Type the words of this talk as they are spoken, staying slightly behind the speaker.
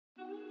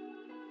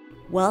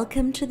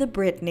Welcome to the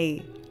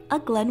Brittany, a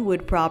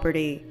Glenwood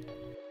property.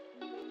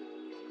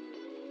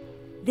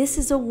 This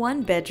is a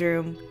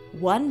one-bedroom,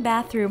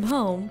 one-bathroom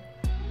home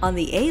on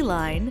the A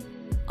line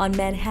on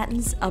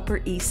Manhattan's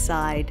Upper East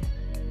Side.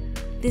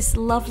 This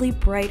lovely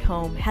bright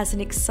home has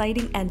an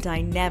exciting and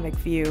dynamic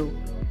view.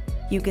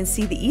 You can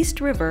see the East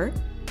River,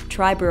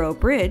 Triborough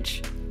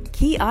Bridge,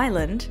 Key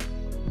Island,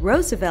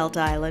 Roosevelt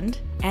Island,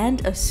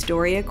 and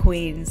Astoria,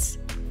 Queens.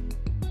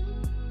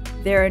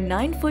 There are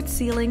 9-foot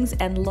ceilings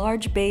and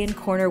large bay and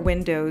corner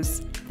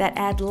windows that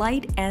add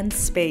light and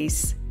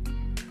space.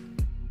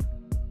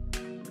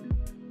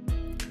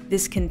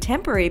 This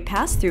contemporary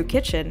pass-through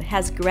kitchen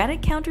has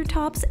granite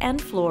countertops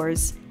and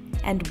floors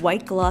and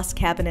white gloss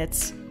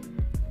cabinets.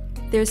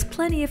 There's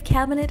plenty of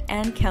cabinet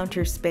and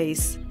counter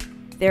space.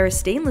 There are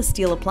stainless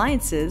steel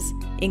appliances,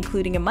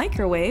 including a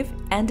microwave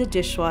and a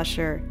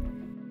dishwasher.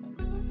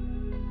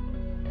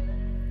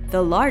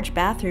 The large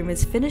bathroom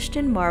is finished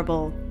in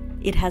marble.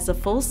 It has a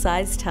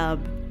full-size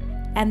tub,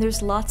 and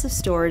there's lots of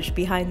storage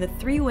behind the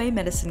 3-way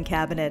medicine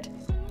cabinet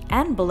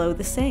and below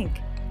the sink.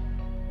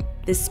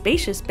 This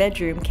spacious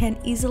bedroom can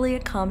easily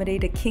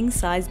accommodate a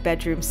king-size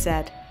bedroom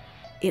set.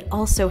 It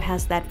also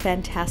has that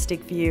fantastic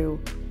view.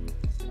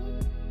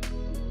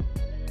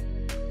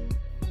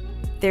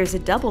 There's a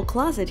double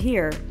closet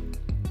here.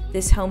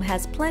 This home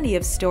has plenty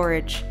of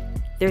storage.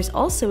 There's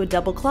also a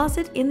double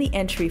closet in the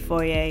entry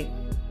foyer.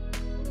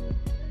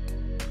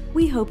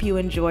 We hope you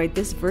enjoyed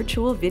this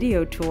virtual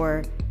video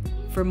tour.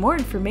 For more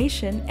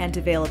information and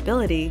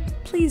availability,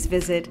 please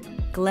visit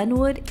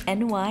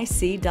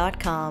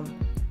glenwoodnyc.com.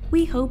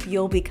 We hope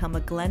you'll become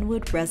a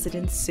Glenwood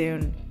resident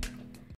soon.